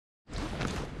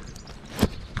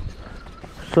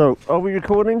So, are we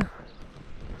recording?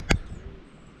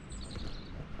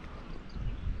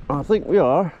 I think we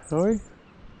are we?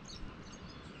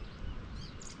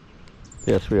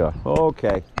 Yes, we are.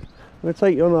 Okay. I'm going to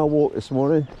take you on our walk this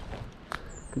morning.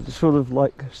 Because it's sort of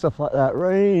like stuff like that.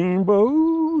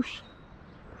 Rainbows.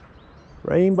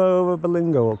 Rainbow of a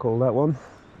Belingo, I'll call that one.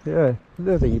 Yeah,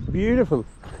 bloody beautiful.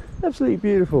 Absolutely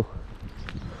beautiful.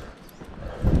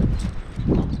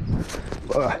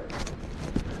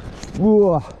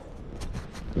 Whoa.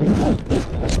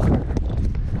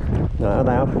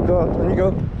 Now, go on, there you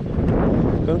go.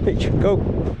 Go on, pitch, go.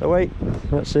 Away.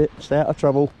 That's it, stay out of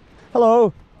trouble.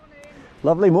 Hello. Morning.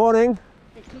 Lovely morning.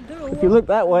 If you look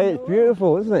that way, it's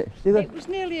beautiful, isn't it? See that? It was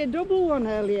nearly a double one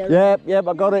earlier. Yeah,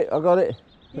 I got it.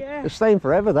 Yeah. It's staying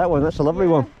forever, that one. That's a lovely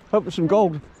one. Hope there's some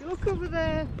gold. You look over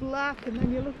there, black, and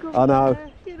then you look over I know.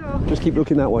 there, you know. Just keep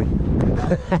looking that way.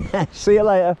 See you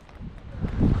later.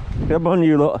 Come on,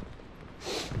 you lot.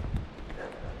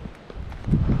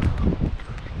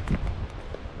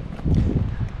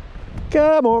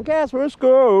 Come on, Casper, let's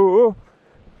go.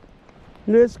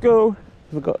 Let's go.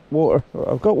 I've got water.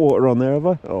 I've got water on there, have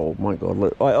I? Oh my God!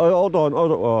 Look. Hold on.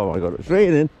 Oh my God! It's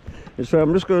raining. It's raining.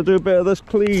 I'm just going to do a bit of this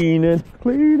cleaning.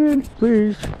 Cleaning,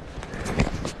 please.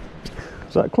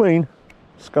 Is that clean?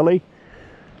 Scully.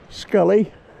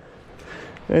 Scully.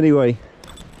 Anyway,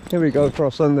 here we go for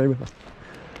our Sunday.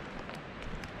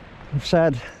 I'm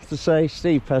sad to say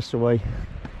Steve passed away.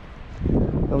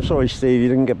 I'm sorry, Steve. You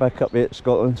didn't get back up yet to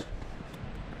Scotland.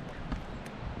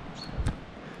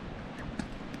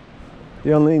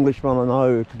 The only Englishman I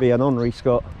know to be an honorary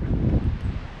Scot.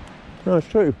 No, it's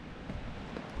true.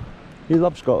 He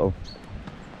loves Scotland.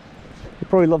 He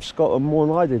probably loves Scotland more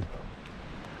than I did.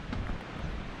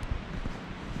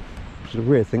 Which is a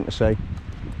weird thing to say.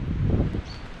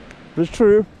 But it's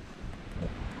true.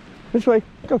 This way,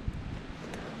 go.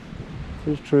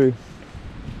 It's true.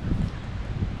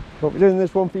 But we're doing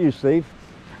this one for you, Steve.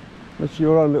 This is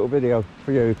your own little video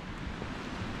for you.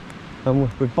 And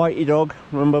with Bitey Dog,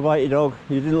 remember Bitey Dog?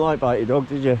 You didn't like Bitey Dog,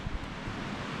 did you?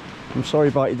 I'm sorry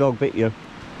Bitey Dog bit you.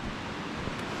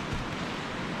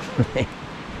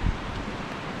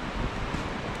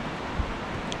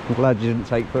 I'm glad you didn't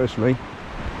take personally.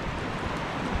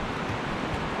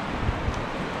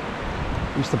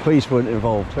 At least the police weren't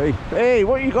involved, hey? Hey,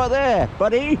 what you got there,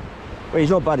 buddy? Well,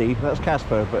 he's not Buddy, that's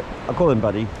Casper, but I call him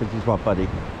Buddy because he's my buddy.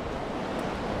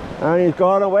 And he's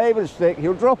gone away with a stick,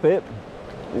 he'll drop it.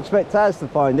 Expect Taz to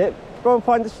find it. Go and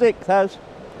find the stick, Taz.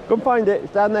 Go and find it.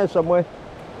 It's down there somewhere.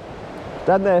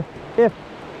 Down there. Here.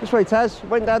 This way, Taz.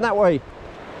 Went down that way.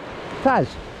 Taz.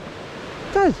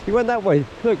 Taz. He went that way.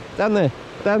 Look, down there.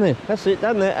 Down there. That's it.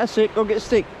 Down there. That's it. Go and get a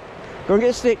stick. Go and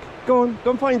get a stick. Go on. Go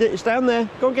and find it. It's down there.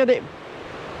 Go and get it.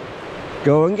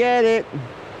 Go and get it.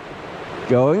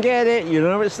 Go and get it. You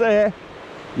know it's there.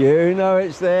 You know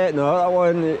it's there. No, that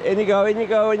one. In you go. In you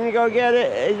go. In you go. Get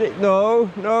it. Is it?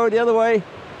 No. No. The other way.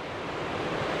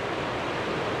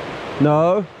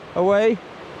 No, away,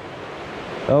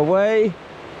 away,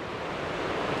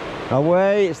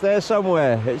 away, it's there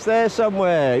somewhere, it's there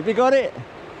somewhere. Have you got it?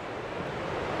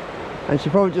 And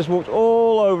she probably just walked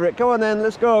all over it. Come on then,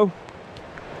 let's go.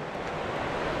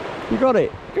 You got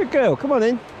it, good girl, come on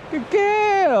in. Good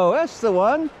girl, that's the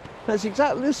one. That's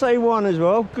exactly the same one as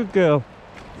well, good girl.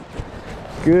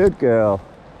 Good girl.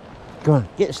 Go on,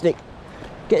 get a stick.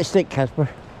 Get a stick, Casper.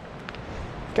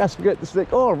 Casper, get the stick.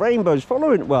 Oh, rainbow's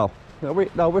following, well. No,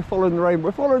 we're following the rainbow.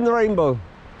 We're following the rainbow.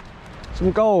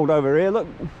 Some gold over here. Look,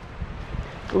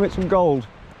 go get some gold.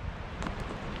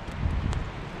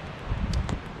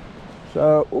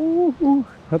 So,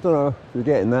 I don't know if you're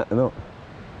getting that or not.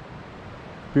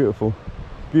 Beautiful,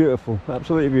 beautiful,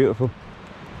 absolutely beautiful,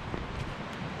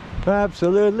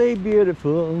 absolutely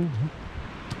beautiful.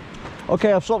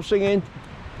 Okay, I've stopped singing.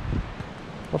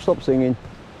 I've stopped singing.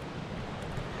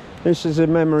 This is a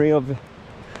memory of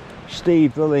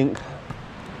Steve the Link.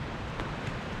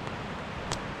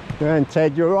 And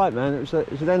Ted, you're right, man. It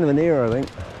was an end of an era, I think.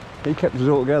 He kept us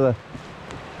all together.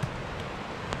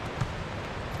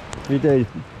 He did.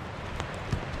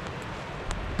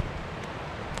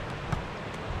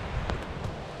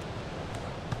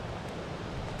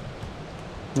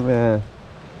 Yeah.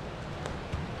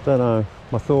 Don't know.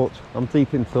 My thoughts. I'm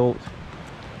deep in thought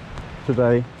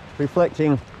today.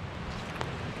 Reflecting.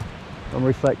 I'm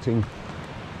reflecting.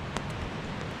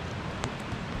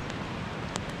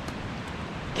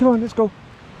 Come on, let's go.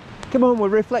 Come on, we're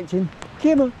reflecting.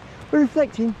 Come on, we're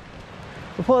reflecting.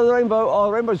 We'll follow the rainbow. Oh,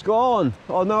 the rainbow's gone.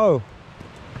 Oh no.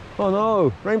 Oh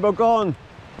no, rainbow gone.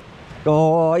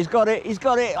 Oh, he's got it, he's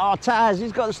got it. Oh, Taz,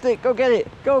 he's got the stick. Go get it.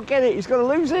 Go get it. He's going to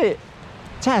lose it.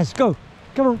 Taz, go.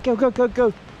 Come on, go, go, go,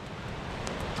 go.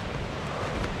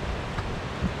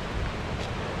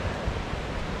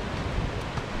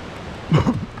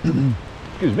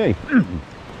 Excuse me.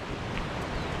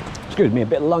 Excuse me, a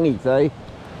bit lungy today,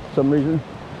 for some reason.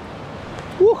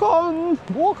 Walk on,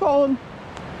 walk on.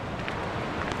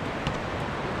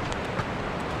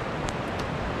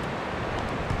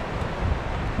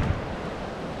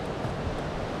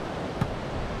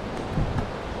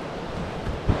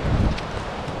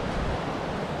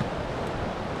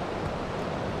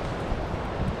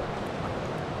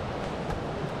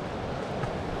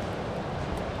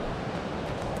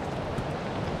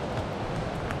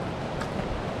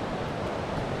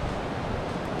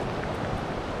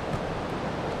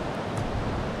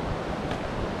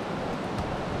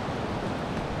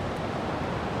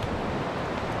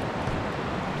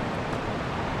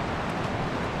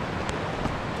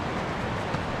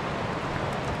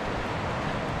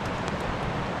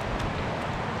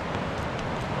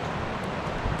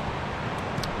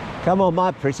 Come on,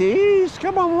 my pretties.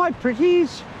 Come on, my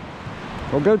pretties.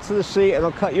 I'll go to the seat and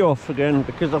I'll cut you off again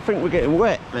because I think we're getting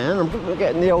wet, man. I'm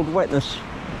getting the old wetness.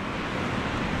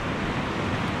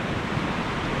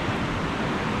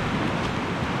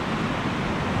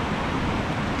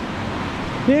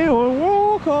 Yeah, well,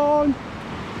 walk on.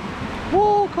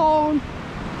 Walk on.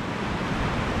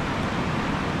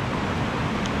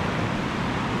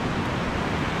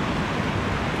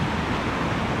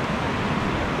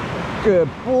 Good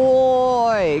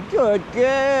boy, good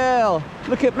girl.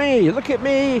 Look at me, look at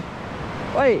me.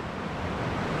 Wait,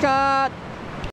 cut.